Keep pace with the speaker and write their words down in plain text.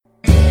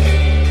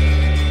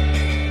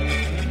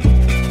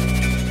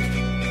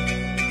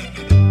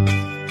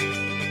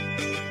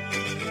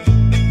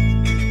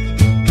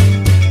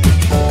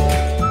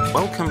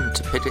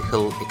Peter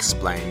Hill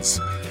Explains,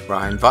 where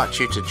I invite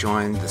you to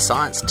join the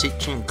science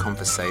teaching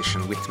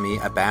conversation with me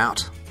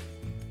about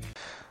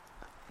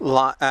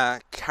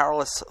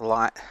Carolus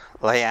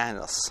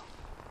Lianus.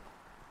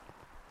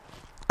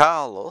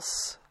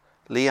 Carolus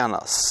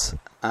Lianus,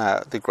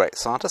 the great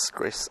scientist,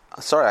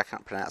 sorry I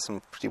can't pronounce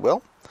him pretty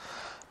well,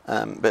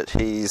 but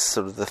he's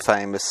sort of the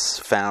famous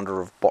founder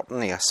of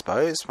botany, I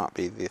suppose, might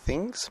be the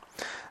things.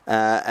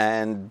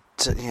 And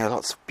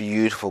lots of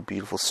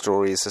beautiful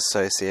stories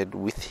associated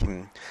with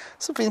him.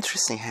 It's sort of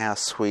interesting how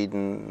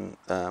Sweden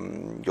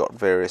got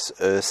various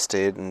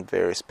Ørsted and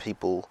various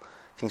people,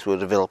 things were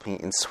developing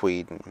in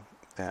Sweden.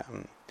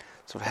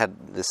 Sort of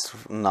had this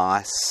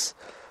nice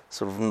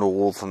sort of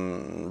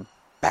northern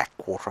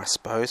backwater, I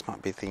suppose,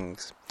 might be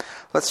things.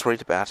 Let's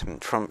read about him.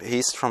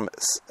 He's from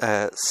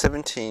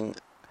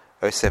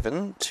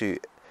 1707 to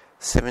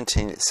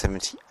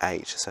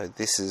 1778. So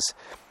this is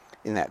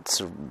in that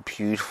sort of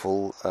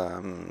beautiful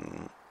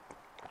the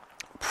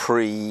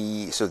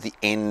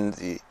end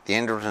of the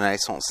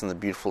Renaissance and the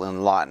beautiful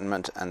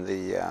Enlightenment and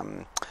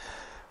the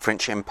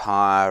French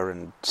Empire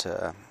and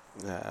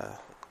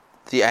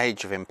the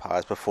age of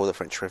empires before the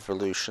French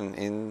Revolution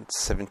in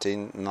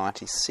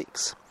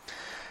 1796.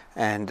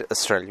 And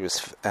Australia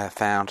was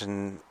found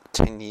in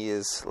 10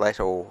 years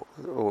later, or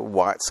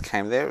whites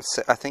came there.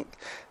 I think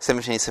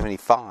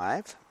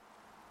 1775.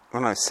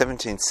 Well, no,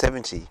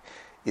 1770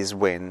 is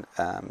when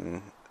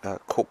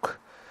Cook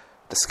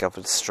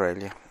discovered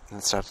Australia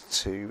and started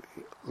to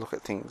look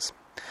at things.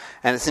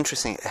 And it's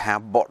interesting how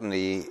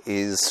botany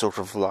is sort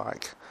of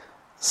like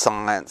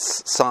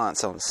science on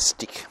a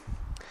stick.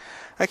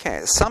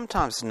 Okay,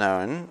 sometimes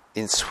known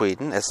in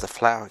Sweden as the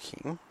Flower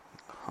King,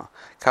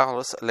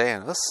 Carolus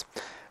Lianus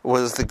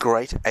was the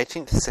great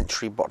 18th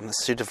century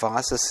botanist who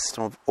devised a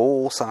system of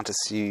all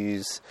scientists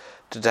use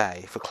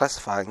today for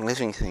classifying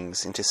living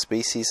things into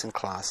species and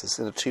classes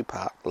in a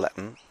two-part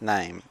Latin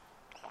name.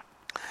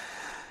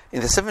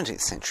 In the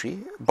 17th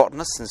century,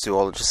 botanists and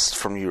zoologists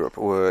from Europe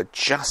were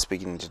just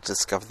beginning to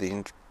discover the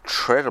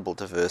incredible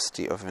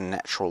diversity of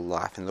natural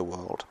life in the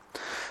world.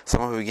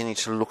 Some were beginning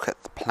to look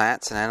at the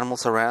plants and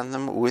animals around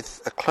them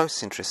with a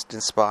close interest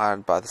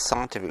inspired by the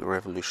scientific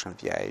revolution of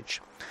the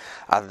age.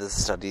 Others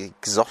studied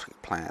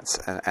exotic plants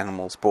and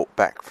animals brought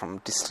back from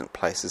distant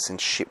places in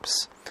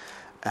ships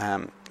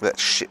that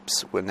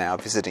ships were now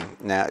visiting.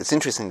 Now, it's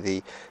interesting,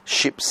 the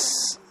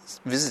ships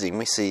visiting,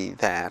 we see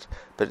that,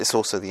 but it's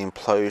also the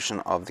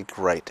implosion of the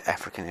great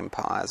African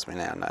empires we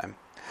now know.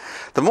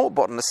 The more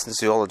botanists and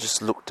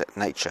zoologists looked at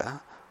nature,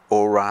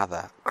 or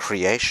rather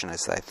creation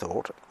as they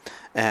thought,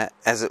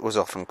 as it was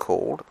often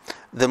called,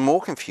 the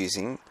more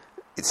confusing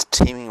its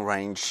teeming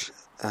range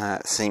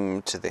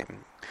seemed to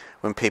them.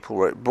 When people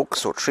wrote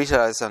books or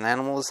treatises on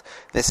animals,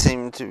 there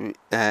seemed to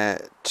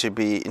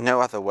be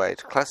no other way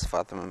to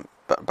classify them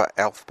but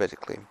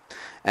alphabetically,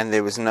 and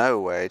there was no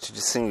way to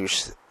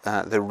distinguish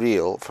the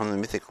real from the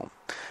mythical.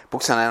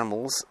 Books on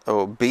animals,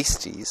 or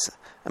beasties,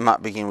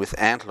 might begin with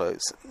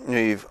antelopes,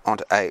 move on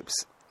to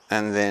apes,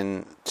 and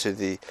then to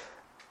the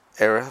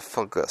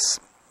Erythragus.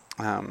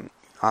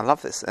 I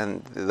love this,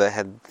 and they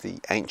had the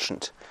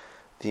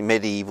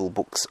medieval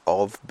books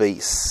of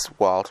beasts,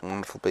 wild and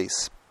wonderful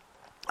beasts,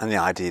 and the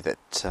idea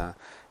that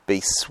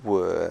beasts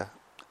were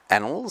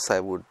animals.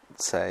 They would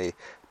say,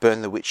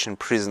 burn the witch and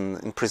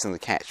imprison the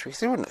cat,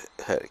 because you wouldn't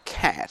hurt a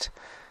cat.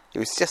 It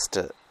was just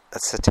a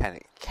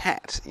satanic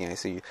cat,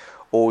 so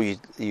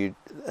you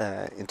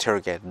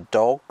interrogate a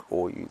dog,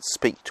 or you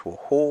speak to a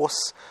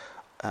horse.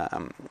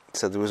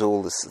 So there was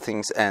all these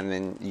things, and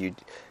then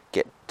you'd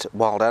get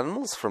wild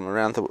animals from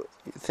around the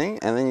thing,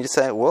 and then you'd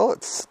say, well,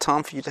 it's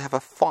time for you to have a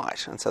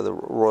fight. And so the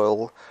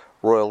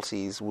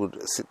royalties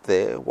would sit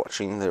there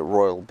watching the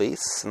royal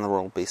beasts, and the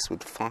royal beasts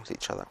would fight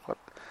each other. Quite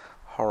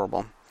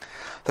horrible.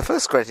 The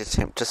first great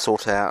attempt to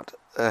sort out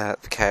the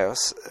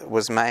chaos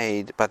was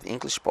made by the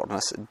English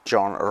botanist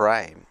John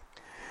Ray,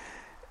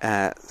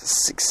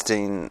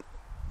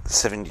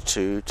 1672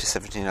 to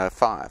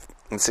 1705.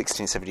 In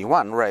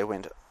 1671, Ray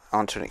went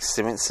on to an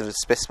extensive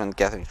specimen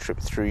gathering trip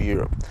through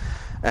Europe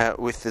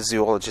with the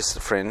zoologist's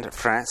friend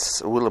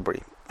Francis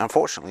Willoughby.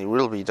 Unfortunately,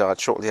 Willoughby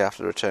died shortly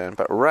after the return,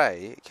 but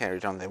Ray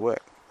carried on their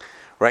work.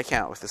 Ray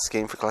came up with a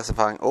scheme for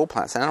classifying all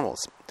plants and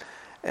animals.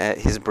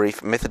 His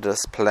brief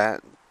Methodus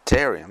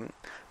Plantarium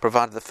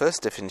provided the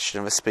first definition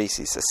of a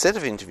species, a set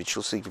of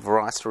individuals who give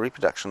rise to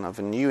reproduction of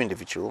a new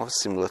individual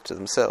similar to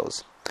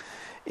themselves.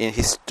 In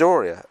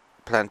Historia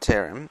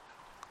Plantarium,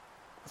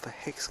 what the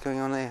heck's going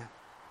on there?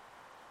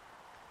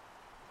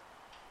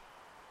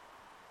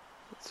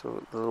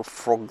 So little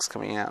frogs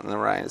coming out in the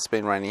rain. It's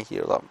been raining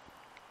here a lot.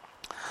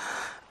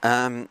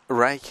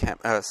 Ray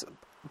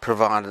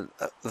provided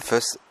the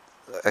first.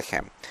 Okay,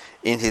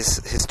 in his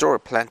Historia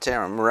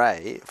Plantarium,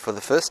 Ray, for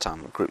the first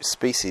time, grouped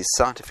species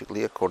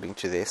scientifically according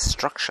to their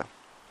structure.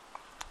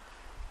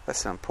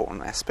 That's an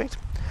important aspect.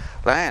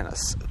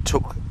 Lianus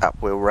took up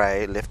where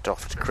Ray left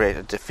off to create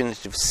a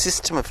definitive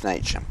system of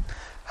nature.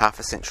 Half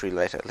a century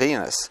later,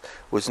 Lianus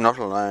was not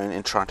alone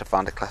in trying to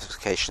find a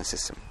classification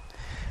system.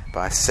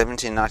 By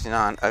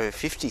 1799, over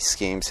 50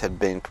 schemes had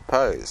been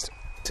proposed.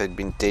 So he'd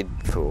been dead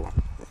for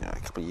a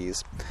couple of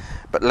years.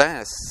 But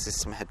Linus'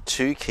 system had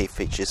two key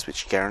features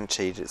which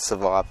guaranteed its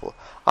survival.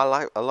 I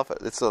love it.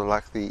 It's sort of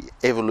like the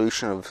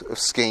evolution of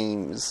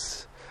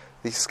schemes.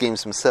 These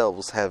schemes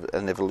themselves have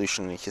an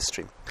evolutionary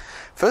history.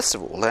 First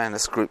of all,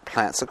 Linus grouped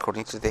plants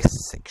according to their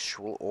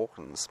sexual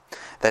organs.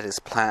 That is,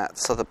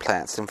 plants are the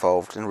plants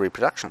involved in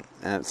reproduction.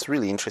 And it's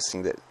really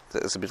interesting that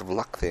there's a bit of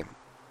luck there.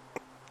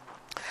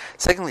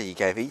 Secondly, he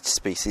gave each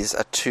species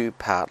a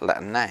two-part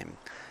Latin name,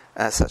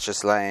 such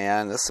as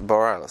Lianus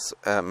borealis,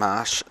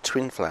 marsh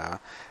twin flower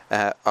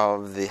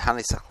of the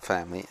honeysuckle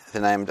family,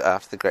 named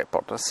after the great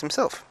botanist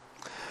himself.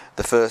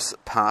 The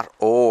first part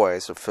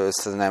always refers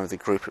to the name of the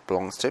group it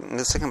belongs to, and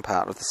the second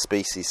part of the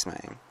species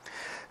name.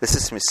 The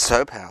system is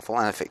so powerful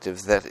and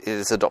effective that it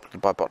is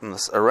adopted by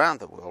botanists around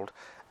the world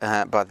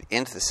by the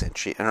end of the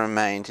century and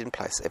remained in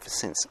place ever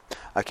since.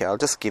 Okay, I'll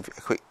just give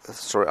a quick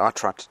story. I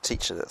tried to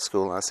teach it at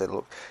school, and I said,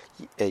 look,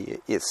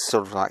 it's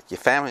sort of like your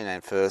family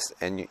name first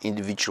and your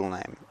individual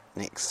name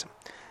next.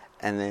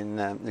 And then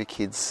the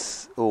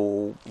kids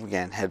all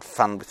had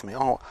fun with me.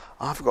 Oh,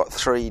 I've got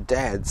 3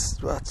 dads,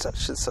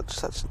 such and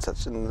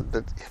such, and they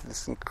have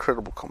this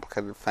incredible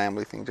complicated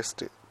family thing just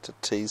to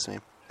tease me.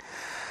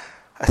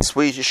 A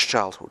Swedish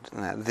childhood.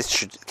 Now, this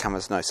should come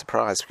as no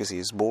surprise because he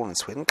was born in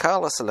Sweden.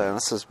 Carlos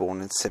Linus was born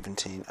in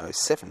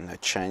 1707, no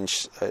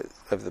change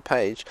over the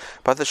page,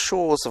 by the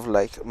shores of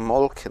Lake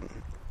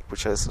Molken,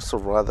 which is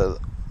sort of rather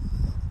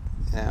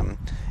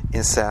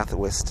in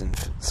southwestern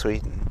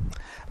Sweden.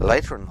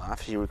 Later in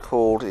life, he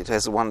recalled it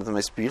as one of the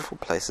most beautiful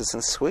places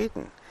in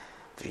Sweden.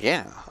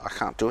 Vienna. I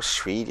can't do a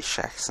Swedish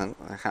accent.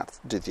 I can't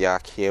do the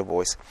IKEA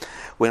voice.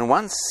 When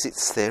one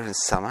sits there in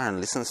summer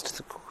and listens to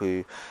the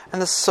cuckoo and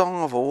the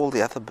song of all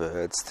the other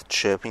birds, the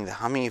chirping, the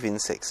humming of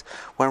insects,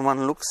 when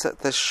one looks at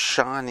the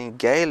shining,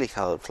 gaily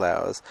coloured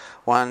flowers,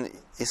 one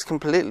is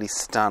completely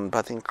stunned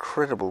by the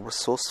incredible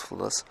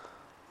resourcefulness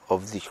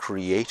of the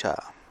Creator.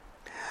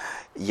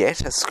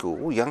 Yet at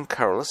school, young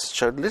Carolus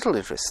showed little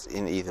interest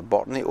in either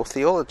botany or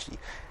theology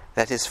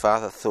that his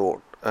father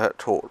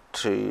taught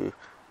to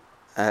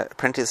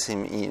apprentice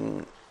him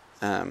in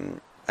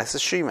as a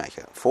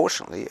shoemaker.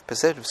 Fortunately, a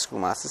perceptive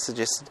schoolmaster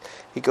suggested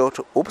he go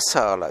to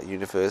Uppsala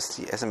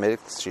University as a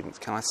medical student.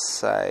 Can I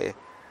say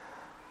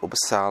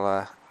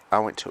Uppsala? I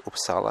went to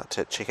Uppsala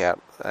to check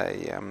out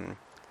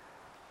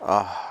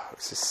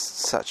it's just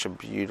such a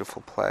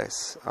beautiful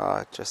place.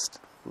 I just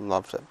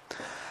loved it.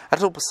 At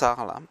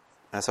Uppsala,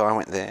 so I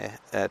went there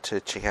to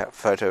check out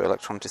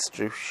photoelectron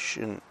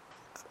distribution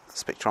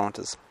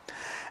spectrometers.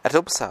 At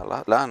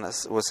Uppsala,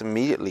 Linus was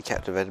immediately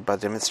captivated by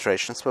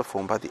demonstrations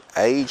performed by the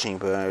aging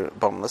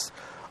botanist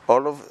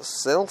Olof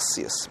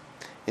Celsius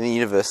in the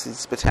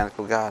university's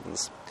botanical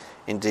gardens.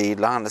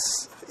 Indeed,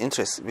 Linus'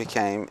 interest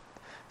became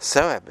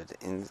so avid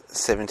in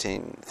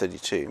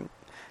 1732.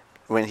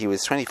 When he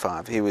was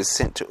 25, he was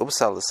sent to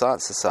Uppsala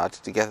Science Society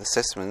to gather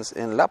specimens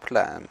in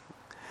Lapland.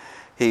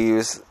 He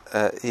was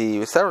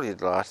thoroughly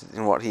delighted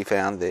in what he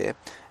found there,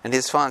 and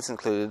his finds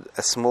included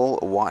a small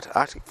white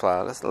Arctic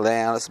flower,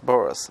 Lianus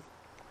borealis,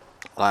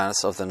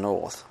 Linus of the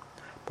North,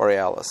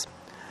 borealis,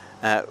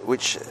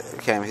 which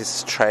became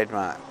his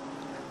trademark.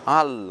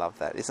 I love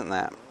that, isn't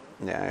that?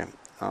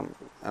 I'm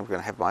going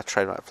to have my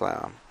trademark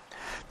flower.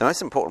 The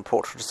most important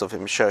portraits of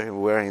him show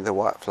him wearing the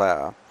white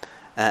flower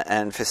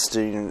and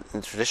festooned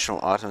in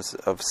traditional items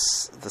of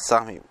the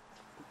Sami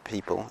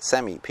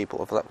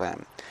people of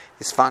Lapland.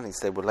 His findings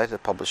there were later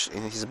published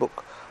in his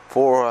book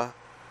Flora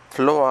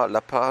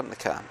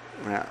Laplandika.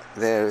 Now,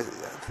 there,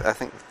 I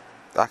think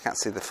I can't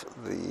see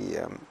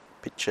the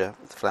picture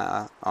of the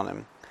flower on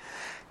him.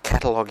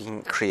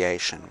 Cataloguing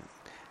creation.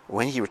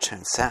 When he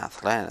returned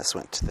south, Linus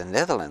went to the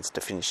Netherlands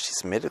to finish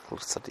his medical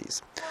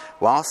studies.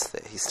 Whilst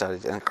there, he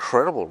studied an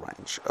incredible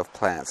range of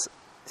plants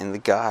in the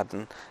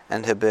garden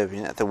and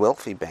herbarium at the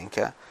wealthy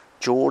banker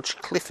George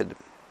Clifford.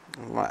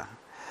 Wow.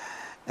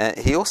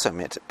 He also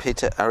met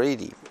Peter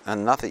Aredi,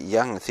 another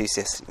young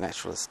enthusiastic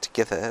naturalist.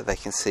 Together they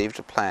conceived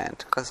a plan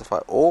to classify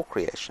all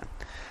creation.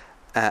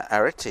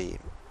 Areti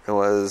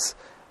was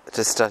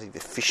to study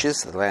the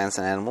fishes, the lands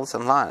and animals,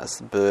 and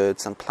Linus,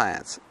 birds and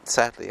plants.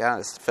 Sadly,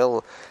 Linus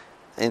fell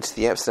into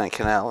the Amsterdam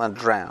Canal and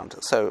drowned,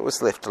 so it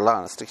was left to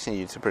Linus to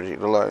continue to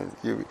predict alone.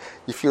 You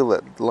feel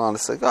that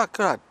Linus said, oh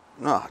God,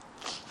 no,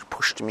 you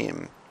pushed me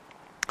in.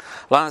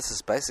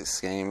 Linus's basic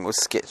scheme was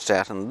sketched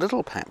out in a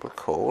little pamphlet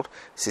called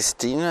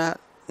Systema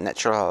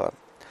Naturalis,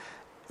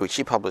 which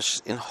he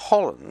published in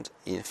Holland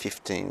in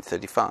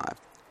 1535.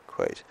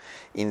 Quote,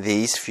 in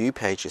these few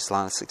pages,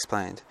 Linus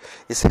explained,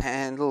 is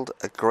handled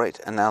a great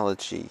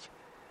analogy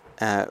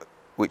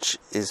which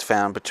is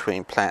found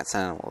between plants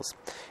and animals,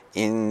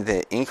 in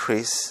their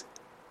increase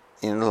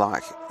in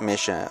like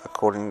measure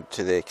according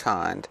to their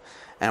kind,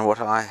 and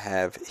what I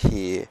have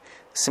here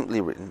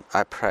simply written,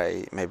 I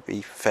pray, may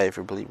be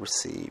favourably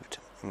received.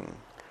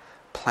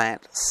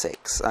 Plant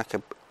sex.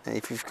 Okay,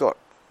 if you've got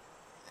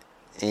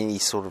any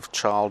sort of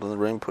child in the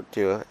room, put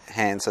your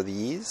hands over the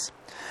ears.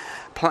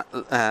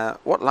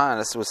 What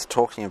Linus was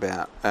talking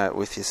about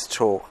with his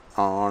talk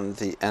on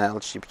the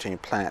analogy between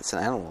plants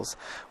and animals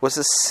was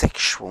the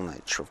sexual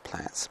nature of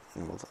plants,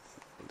 the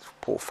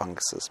poor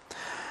funguses.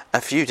 A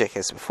few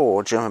decades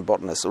before, German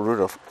botanist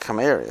Rudolf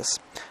Camerius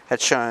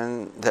had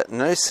shown that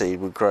no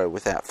seed would grow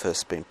without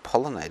first being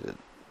pollinated.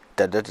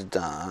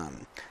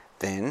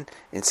 Then,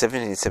 in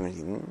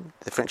 1717,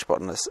 the French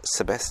botanist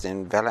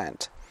Sébastien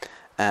Vaillant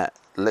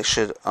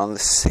lectured on the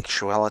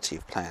sexuality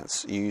of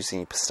plants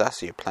using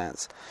pistachio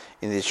plants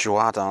in the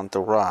Jardin du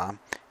Roi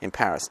in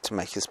Paris to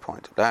make his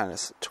point.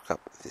 Linnaeus took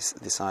up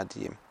this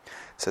idea.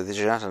 So the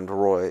Jardin du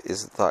Roi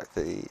is like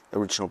the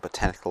original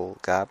botanical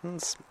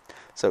gardens.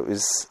 So it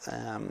was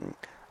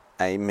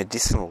a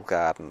medicinal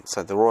garden.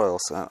 So the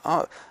royals,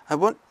 I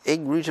want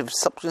egg root of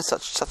such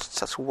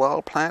a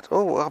wild plant.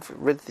 Oh, I've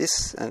read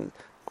this, and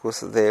of course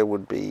there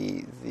would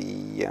be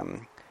the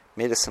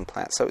medicine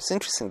plant. So it's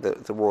interesting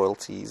that the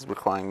royalties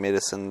requiring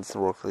medicines, the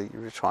royalty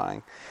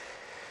requiring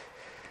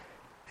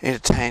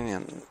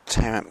entertainment.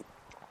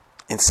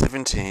 In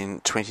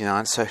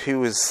 1729, so who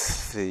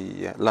was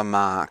the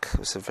Lamarck? It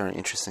was a very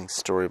interesting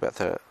story about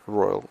the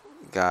royal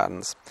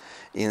gardens.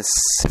 In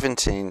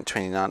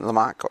 1729,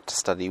 Lamarck got to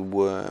study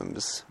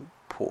worms.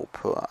 Poor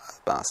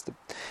bastard.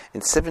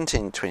 In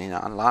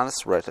 1729,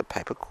 Linnaeus wrote a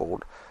paper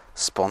called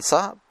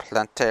Sponsa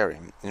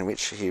Plantarium, in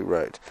which he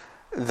wrote,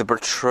 "The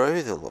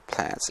betrothal of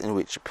plants, in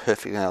which a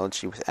perfect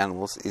analogy with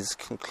animals is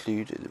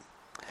concluded."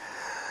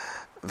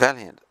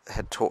 Vaillant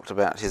had talked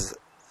about just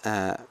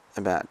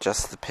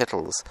the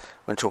petals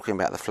when talking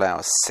about the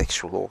flower's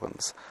sexual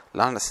organs.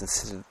 Linnaeus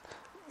insisted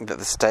that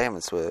the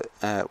stamens were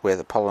where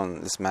the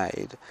pollen is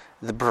made,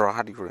 the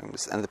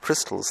bridegrooms, and the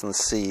pistils and the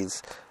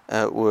seeds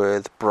were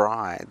the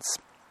brides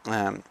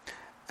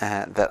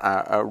that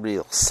are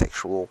real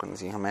sexual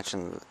organs. You can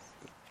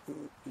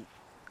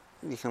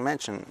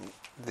imagine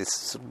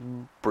this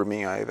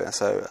brimming over.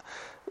 So,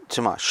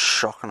 to my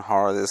shock and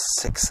horror, there's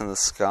sex in the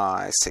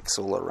sky, sex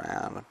all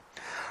around.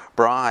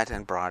 Bride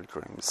and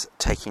bridegrooms,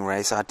 taking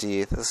Ray's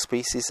idea that the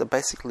species are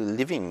basically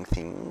living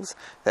things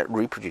that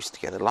reproduce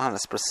together.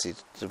 Linnaeus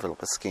proceeded to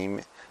develop a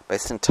scheme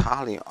based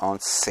entirely on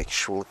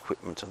sexual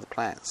equipment of the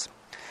plants.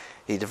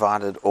 He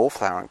divided all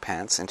flowering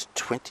plants into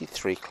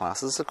 23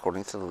 classes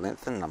according to the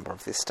length and number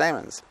of their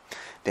stamens.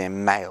 Their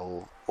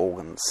male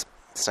organs,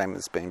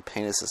 stamens being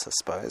penises, I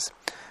suppose,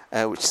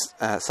 which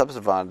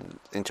subdivided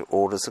into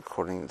orders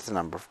according to the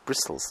number of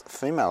bristles,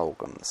 female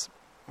organs.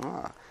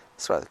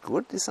 That's rather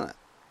good, isn't it?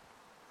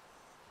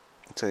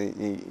 So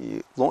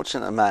you launch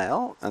in a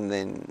male, and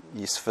then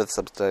you further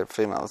substitute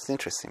female. It's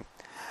interesting.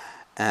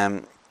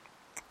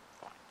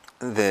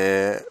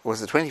 There was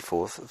the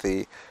 24th,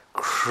 the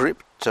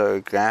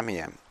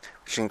Cryptogamia,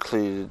 which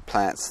included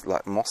plants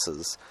like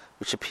mosses,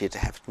 which appeared to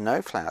have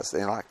no flowers.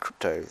 They're like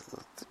crypto.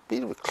 It's a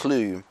bit of a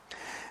clue.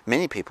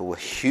 Many people were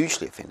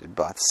hugely offended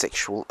by the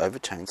sexual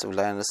overtones of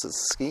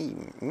Linnaeus'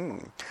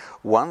 scheme.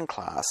 One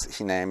class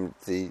he named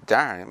the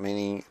Dara,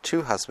 meaning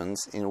two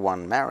husbands in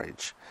one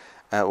marriage,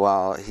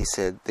 while he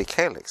said the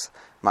calyx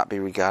might be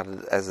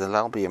regarded as the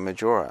labia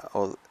majora,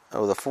 or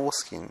the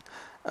foreskin.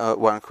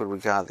 One could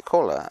regard the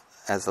collar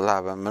as the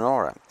labia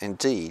minora.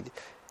 Indeed,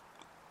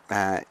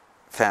 some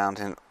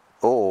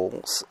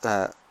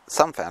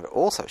found it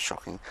also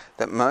shocking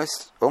that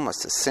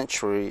almost a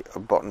century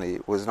of botany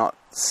was not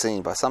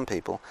seen by some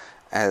people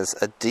as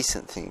a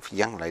decent thing for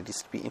young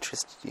ladies to be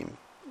interested in.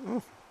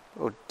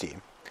 Oh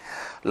dear.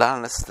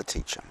 Linnaeus the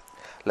teacher.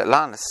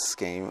 Linnaeus'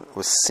 scheme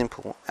was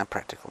simple and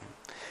practical.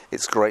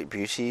 Its great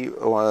beauty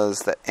was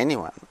that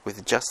anyone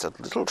with just a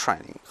little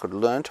training could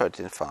learn to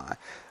identify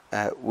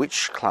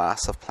which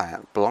class of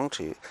plant belonged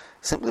to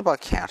simply by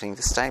counting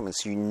the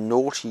stamens. You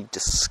naughty,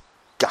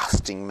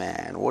 disgusting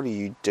man. What are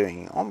you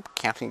doing? I'm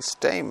counting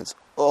stamens.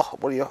 Oh,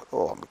 what are you?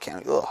 Oh, I'm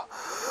counting. Oh,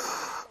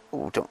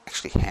 don't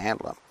actually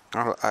handle them.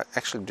 I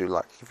actually do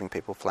like giving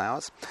people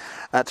flowers.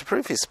 To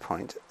prove his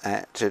point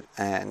and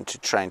to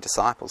train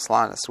disciples,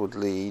 Linnaeus would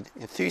lead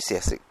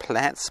enthusiastic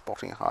plant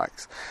spotting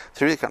hikes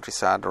through the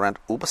countryside around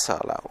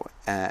Uppsala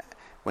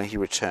when he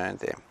returned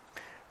there.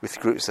 With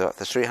groups of up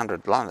to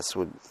 300, Linnaeus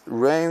would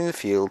roam the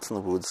fields and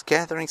the woods,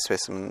 gathering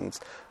specimens,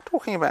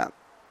 talking about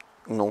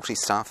naughty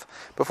stuff,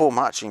 before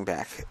marching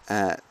back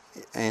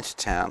into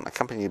town,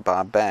 accompanied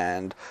by a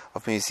band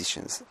of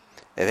musicians.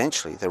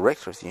 Eventually, the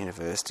rector of the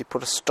university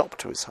put a stop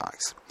to his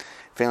hikes,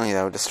 feeling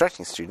they were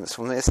distracting students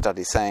from their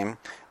studies, saying,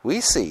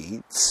 "We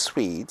see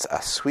Swedes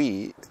are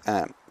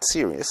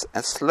serious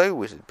and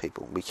slow-witted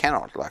people. We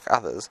cannot, like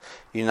others,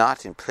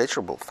 unite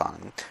pleasurable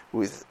fun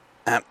with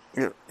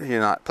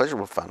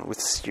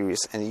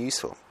serious and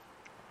useful."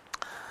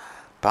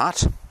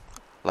 But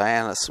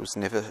Linnaeus was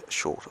never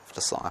short of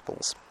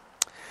disciples.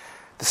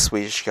 The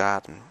Swedish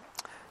garden.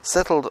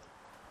 Settled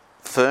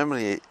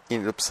firmly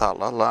in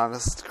Uppsala,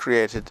 Linnaeus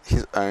created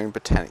his own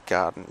botanic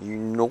garden. You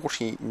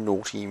naughty,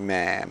 naughty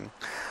man.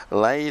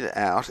 Laid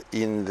out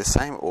in the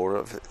same order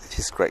of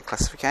his great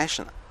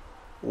classification.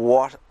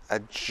 What a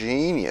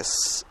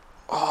genius.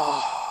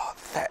 Oh,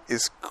 that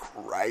is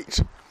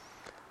great.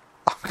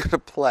 Oh, look at a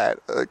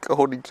plant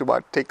according to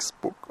my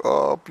textbook.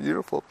 Oh,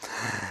 beautiful.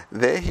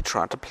 There he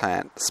tried to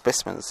plant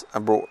specimens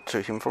brought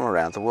to him from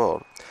around the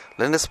world.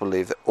 Linnaeus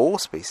believed that all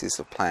species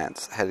of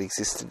plants had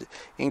existed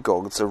in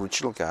God's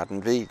original Garden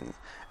of Eden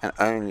and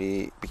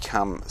only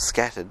become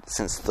scattered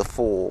since the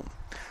fall.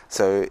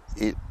 So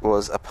it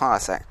was a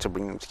pious act to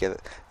bring them together.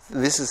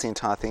 This is the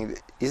entire thing.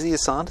 Is he a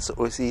scientist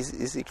or is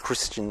he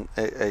Christian?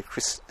 A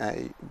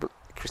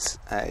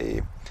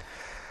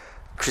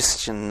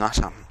Christian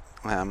nutter.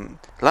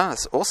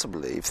 Linnaeus also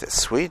believed that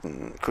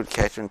Sweden could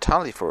cater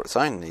entirely for its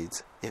own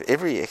needs if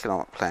every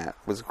economic plant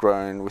was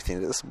grown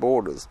within its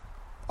borders.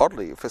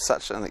 Oddly, for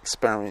such an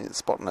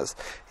experienced botanist,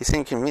 he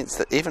seemed convinced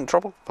that even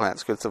tropical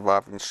plants could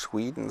survive in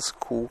Sweden's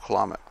cool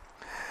climate.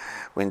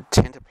 When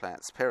tender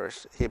plants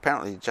perished, he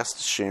apparently just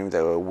assumed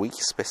they were weak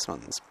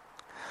specimens,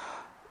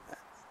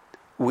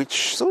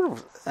 which sort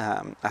of,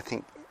 I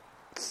think,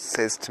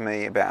 says to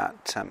me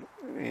about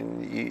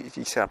you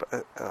set up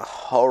a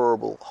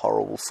horrible,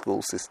 horrible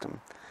school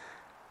system,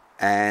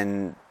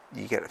 and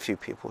you get a few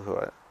people who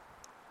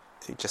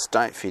just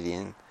don't fit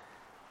in.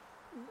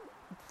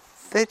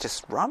 They're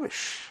just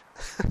rubbish.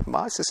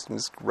 My system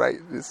is great.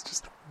 It's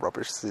just a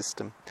rubbish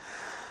system.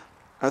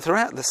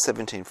 Throughout the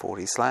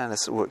 1740s,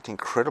 Linnaeus worked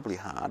incredibly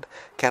hard,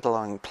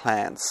 cataloguing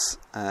plants,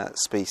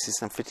 species,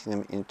 and fitting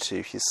them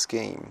into his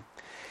scheme.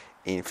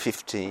 In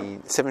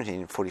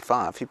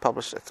 1745, he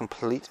published a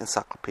complete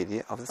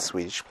encyclopedia of the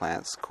Swedish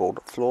plants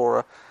called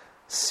Flora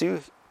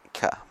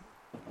Suica.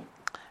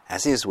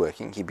 As he was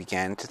working, he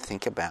began to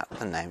think about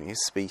the naming of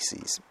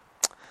species.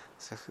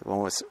 So you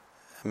almost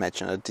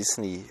imagine a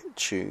Disney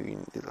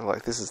tune,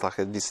 like this is like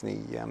a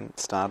Disney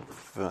start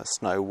of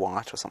Snow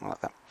White or something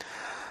like that.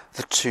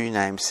 The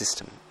two-name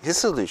system. His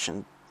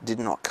solution did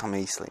not come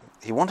easily.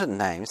 He wanted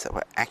names that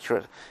were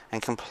accurate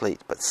and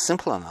complete, but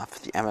simple enough for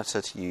the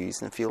amateur to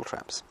use in field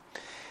traps.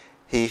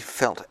 He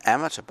felt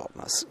amateur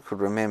botanists could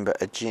remember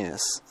a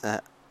genus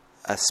a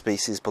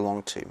species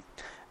belonged to,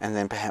 and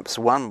then perhaps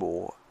one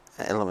more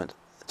element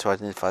to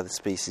identify the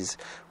species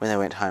when they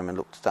went home and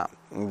looked it up.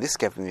 And this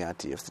gave him the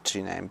idea of the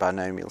two-name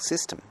binomial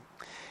system.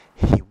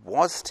 He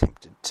was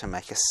tempted to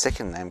make a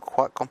second name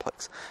quite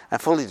complex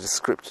and fully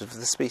descriptive of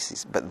the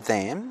species, but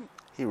then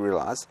he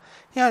realised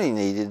he only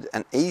needed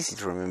an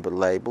easy-to-remember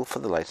label for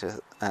the later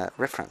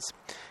reference.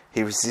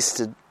 He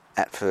resisted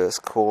at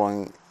first,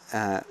 calling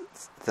the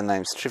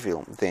names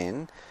trivial.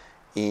 Then,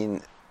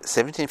 in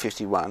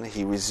 1751,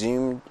 he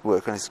resumed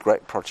work on his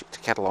great project to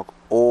catalogue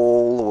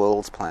all the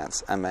world's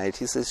plants and made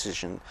his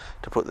decision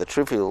to put the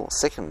trivial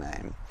second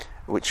name,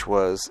 which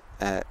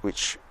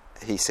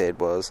he said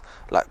was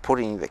like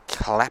putting the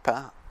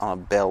clapper on a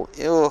bell.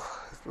 Ew,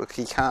 look,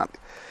 he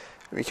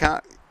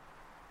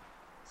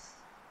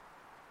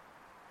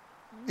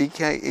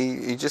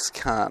just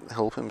can't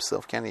help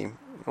himself, can he?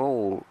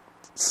 Oh,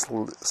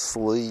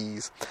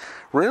 sleaze.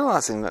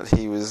 Realising that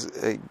he was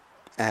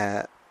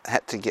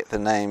had to get the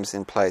names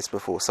in place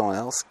before someone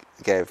else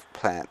gave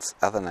plants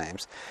other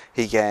names,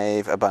 he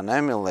gave a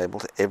binomial label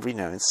to every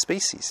known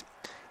species.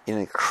 In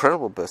an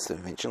incredible burst of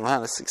invention,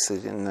 Linnaeus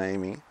succeeded in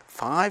naming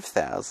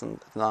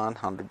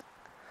 5,900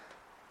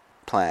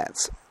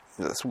 plants.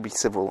 This would be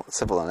several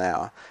an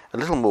hour, a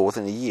little more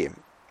than a year.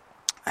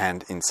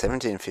 And in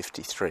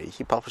 1753,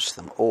 he published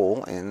them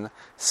all in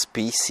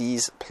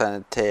Species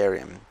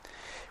Planetarium.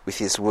 With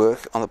his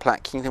work on the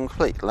plant kingdom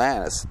complete,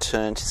 Linnaeus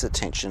turned his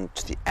attention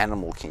to the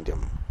animal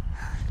kingdom.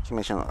 Can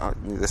you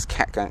imagine this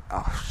cat going,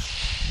 oh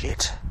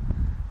shit,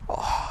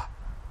 oh,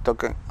 dog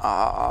going,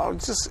 oh,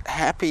 just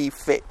happy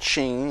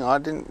fetching. I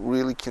didn't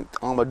really,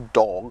 I'm a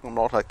dog, I'm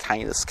not a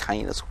Canis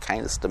or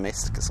Canis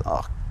domesticus.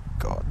 Oh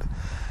god.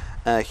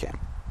 Okay.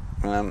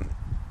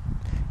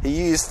 He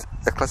used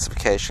a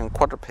classification,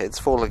 quadrupeds,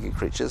 four-legged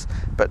creatures,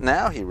 but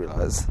now he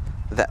realised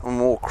that a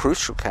more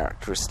crucial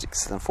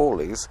characteristics than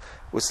forelegs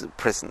was the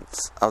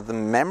presence of the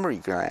mammary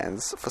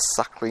glands for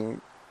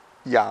suckling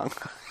young.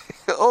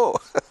 Oh,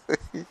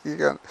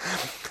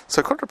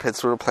 so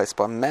quadrupeds were replaced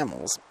by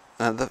mammals,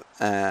 and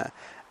the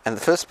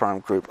first prime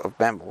group of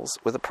mammals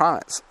were the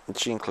primates,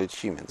 which include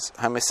humans,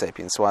 Homo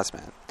sapiens, wise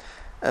man,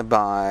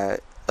 by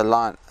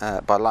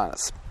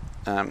Linnaeus.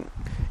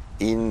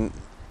 In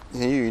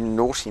You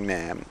Naughty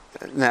Man.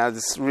 Now,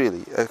 this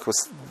really, of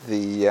course,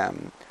 the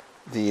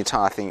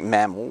entire thing,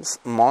 mammals,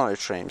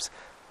 monotremes,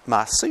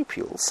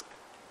 marsupials,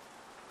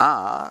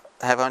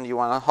 have only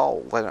one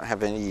whole. They don't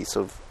have any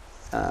sort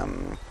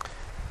of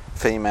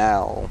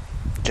female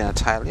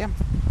genitalia.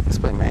 It's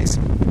pretty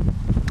amazing.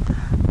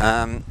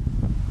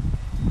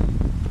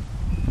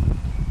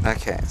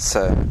 Okay,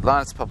 so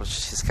Linnaeus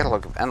published his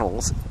catalogue of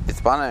animals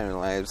with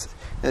binomial names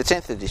in the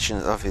 10th edition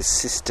of his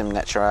System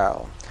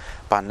Naturae.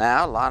 By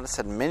now, Linnaeus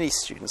had many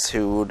students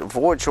who would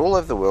voyage all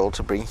over the world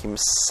to bring him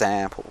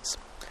samples.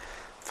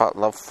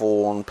 Love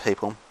fawn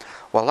people,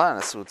 while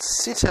Linnaeus would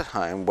sit at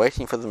home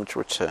waiting for them to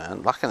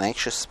return like an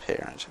anxious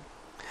parent.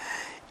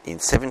 In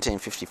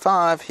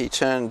 1755, he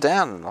turned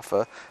down an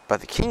offer by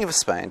the King of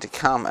Spain to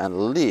come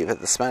and live at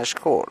the Spanish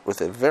court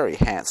with a very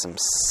handsome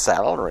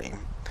salary.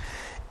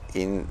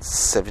 In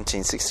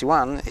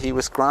 1761, he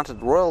was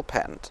granted royal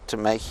patent to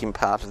make him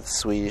part of the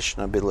Swedish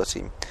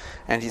nobility,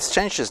 and he's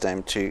changed his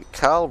name to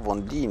Carl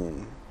von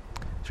Linné.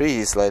 3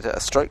 years later, a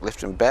stroke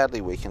left him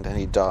badly weakened, and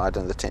he died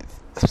on the 10th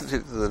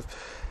of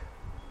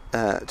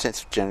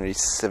January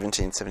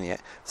 1778.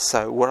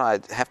 So what I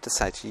have to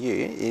say to you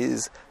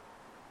is,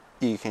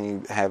 you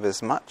can have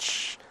as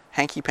much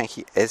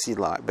hanky-panky as you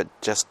like, but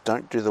just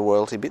don't do the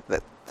royalty bit.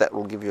 That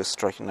will give you a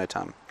stroke in no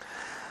time.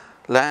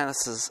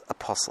 Linnaeus's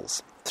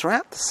apostles.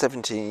 Throughout the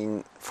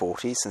 1740s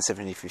and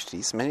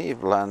 1750s, many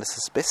of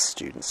Linnaeus's best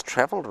students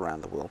travelled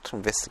around the world to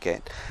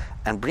investigate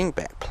and bring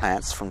back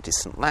plants from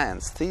distant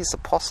lands. These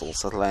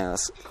apostles, as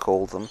Linnaeus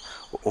called them,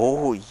 were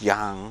all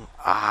young,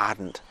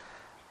 ardent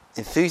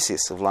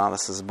enthusiasts of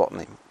Linnaeus's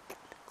botany.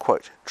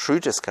 Quote, true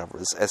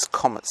discoverers as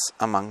comets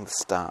among the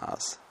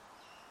stars.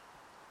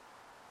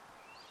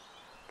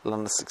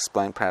 Linnaeus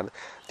explained proudly.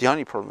 The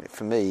only problem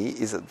for me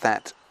is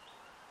that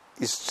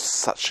is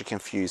such a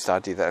confused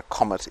idea that a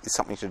comet is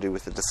something to do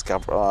with the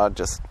discoverer.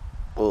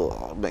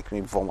 Make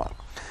me vomit.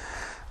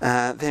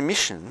 Their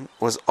mission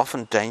was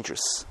often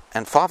dangerous,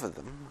 and 5 of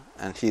them,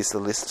 and here's the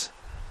list,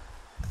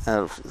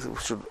 I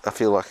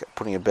feel like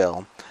putting a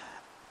bell: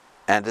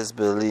 Anders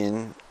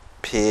Berlin,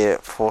 Per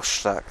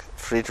Forstach,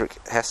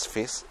 Friedrich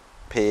Hastfis,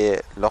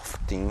 Per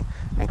Lofting,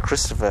 and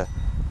Christopher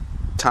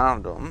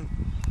Tarndom,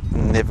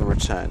 never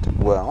returned.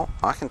 Well,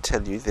 I can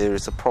tell you there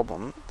is a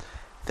problem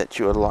that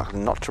you are likely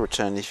not to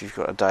return if you've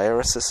got a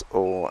diaeresis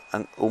or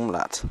an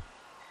umlaut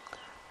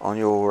on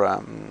your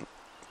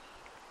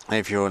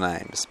of your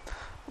names,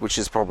 which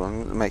is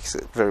makes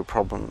it very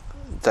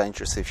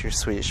dangerous if you're a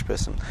Swedish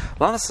person.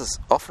 Linnaeus has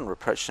often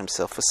reproached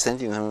himself for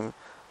sending them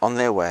on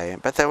their way,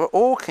 but they were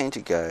all keen to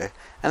go,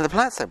 and the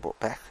plants they brought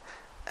back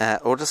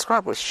or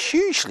described was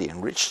hugely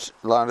enriched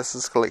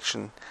Linnaeus's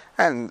collection,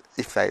 and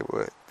if they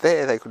were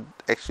there, they could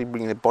actually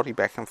bring their body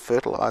back and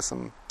fertilise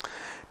them.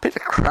 Peter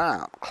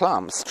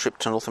Klum's trip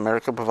to North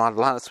America provided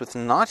Linnaeus with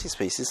 90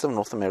 species of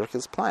North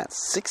America's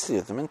plants, 60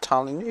 of them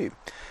entirely new.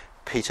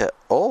 Peter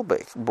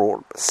Olbeck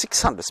brought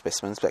 600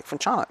 specimens back from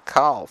China.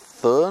 Carl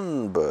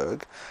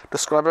Thunberg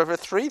described over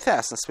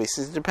 3,000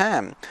 species in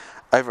Japan,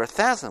 over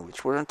 1,000 of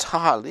which were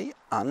entirely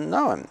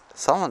unknown.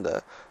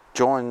 Solander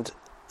joined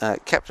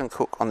Captain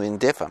Cook on the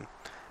Endeavour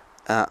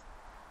on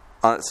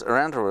its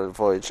around-the-world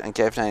voyage and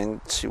gave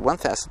name to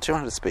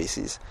 1,200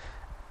 species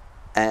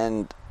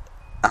and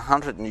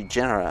 100 new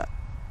genera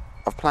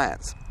of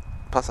plants,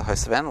 plus a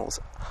host of animals.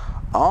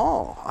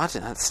 Oh, I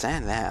didn't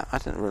understand that. I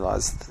didn't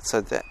realise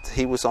that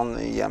he was on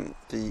the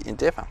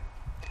Endeavour.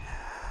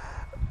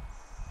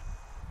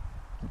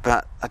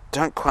 But I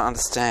don't quite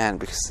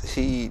understand, because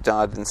he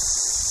died in...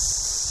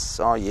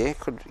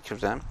 could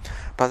have done.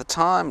 By the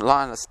time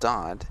Linnaeus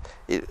died,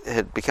 it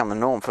had become a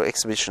norm for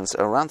expeditions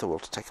around the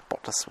world to take a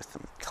botanist with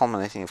them,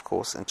 culminating, of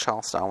course, in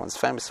Charles Darwin's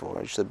famous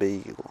voyage, the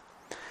Beagle.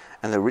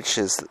 And the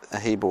riches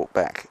that he brought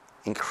back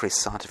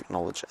increased scientific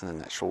knowledge in the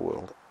natural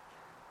world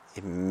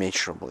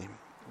immeasurably.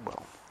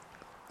 Well,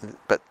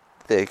 but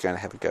they're going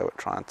to have a go at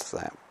trying to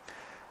say it.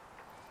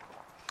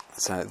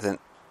 So the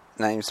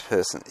names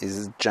person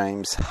is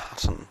James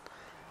Hutton,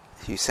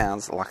 who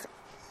sounds like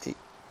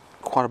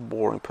quite a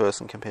boring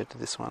person compared to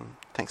this one.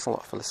 Thanks a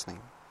lot for listening.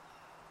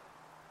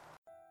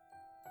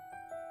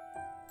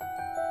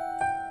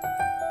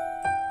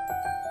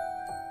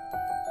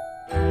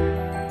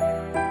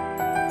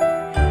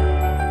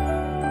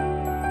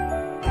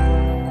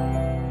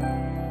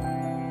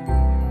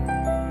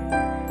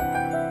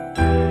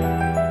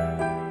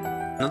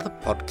 Another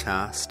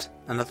podcast,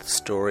 another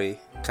story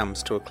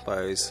comes to a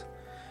close.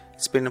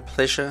 It's been a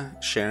pleasure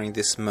sharing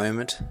this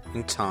moment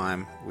in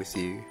time with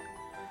you.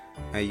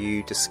 May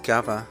you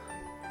discover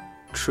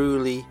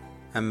truly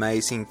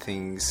amazing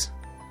things,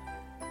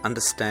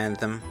 understand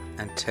them,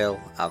 and tell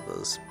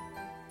others.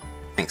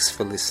 Thanks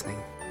for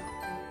listening.